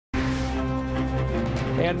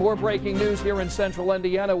And more breaking news here in central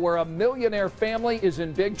Indiana, where a millionaire family is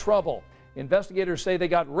in big trouble. Investigators say they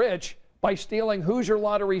got rich by stealing Hoosier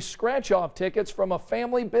Lottery scratch-off tickets from a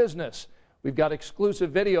family business. We've got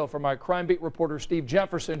exclusive video from our crime beat reporter Steve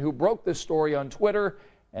Jefferson, who broke this story on Twitter,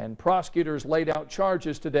 and prosecutors laid out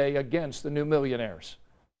charges today against the new millionaires.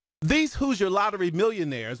 These Hoosier Lottery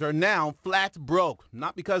millionaires are now flat broke,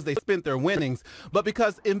 not because they spent their winnings, but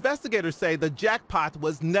because investigators say the jackpot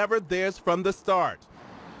was never theirs from the start.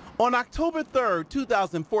 On October 3rd,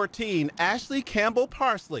 2014, Ashley Campbell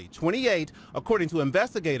Parsley, 28, according to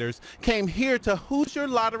investigators, came here to Hoosier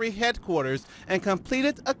Lottery headquarters and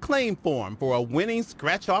completed a claim form for a winning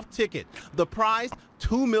scratch-off ticket. The prize,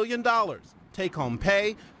 $2 million. Take-home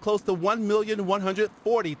pay, close to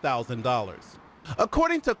 $1,140,000.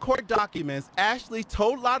 According to court documents, Ashley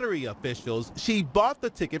told lottery officials she bought the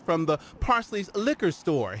ticket from the Parsley's liquor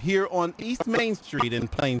store here on East Main Street in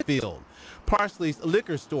Plainfield. Parsley's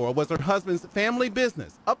liquor store was her husband's family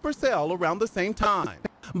business, up for sale around the same time.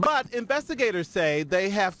 But investigators say they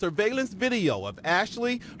have surveillance video of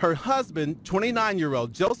Ashley, her husband,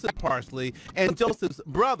 29-year-old Joseph Parsley, and Joseph's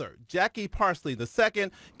brother, Jackie Parsley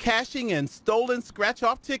II, cashing in stolen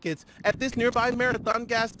scratch-off tickets at this nearby Marathon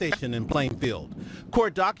gas station in Plainfield.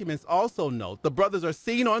 Court documents also note the brothers are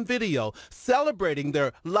seen on video celebrating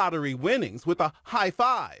their lottery winnings with a high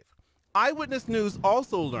five. Eyewitness News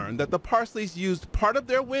also learned that the Parsleys used part of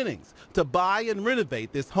their winnings to buy and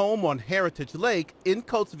renovate this home on Heritage Lake in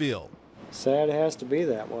Coatesville. Sad it has to be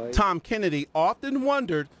that way. Tom Kennedy often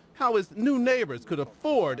wondered how his new neighbors could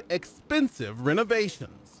afford expensive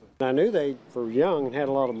renovations. I knew they were young and had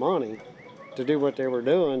a lot of money to do what they were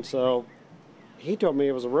doing, so he told me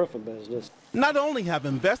it was a roofing business. Not only have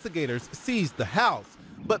investigators seized the house,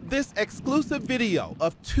 but this exclusive video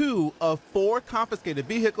of 2 of 4 confiscated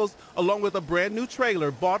vehicles, along with a brand new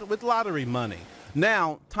trailer bought with lottery money.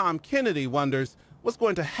 Now, Tom Kennedy wonders what's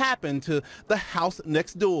going to happen to the house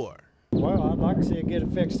next door. Well, I'd like to see it get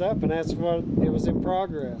it fixed up, and that's what it was in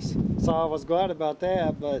progress. So I was glad about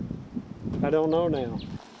that, but I don't know now.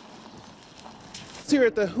 Here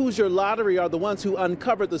at the Hoosier Lottery are the ones who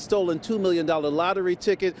uncovered the stolen $2 million lottery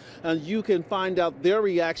ticket, and you can find out their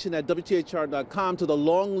reaction at WTHR.com to the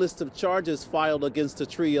long list of charges filed against the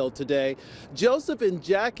trio today. Joseph and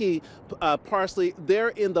Jackie Parsley, they're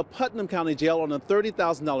in the Putnam County Jail on a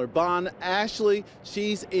 $30,000 bond. Ashley,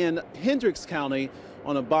 she's in Hendricks County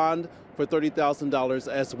on a bond for $30,000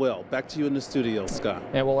 as well. Back to you in the studio, Scott.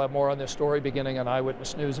 And we'll have more on this story beginning on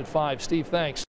Eyewitness News at 5. Steve, thanks.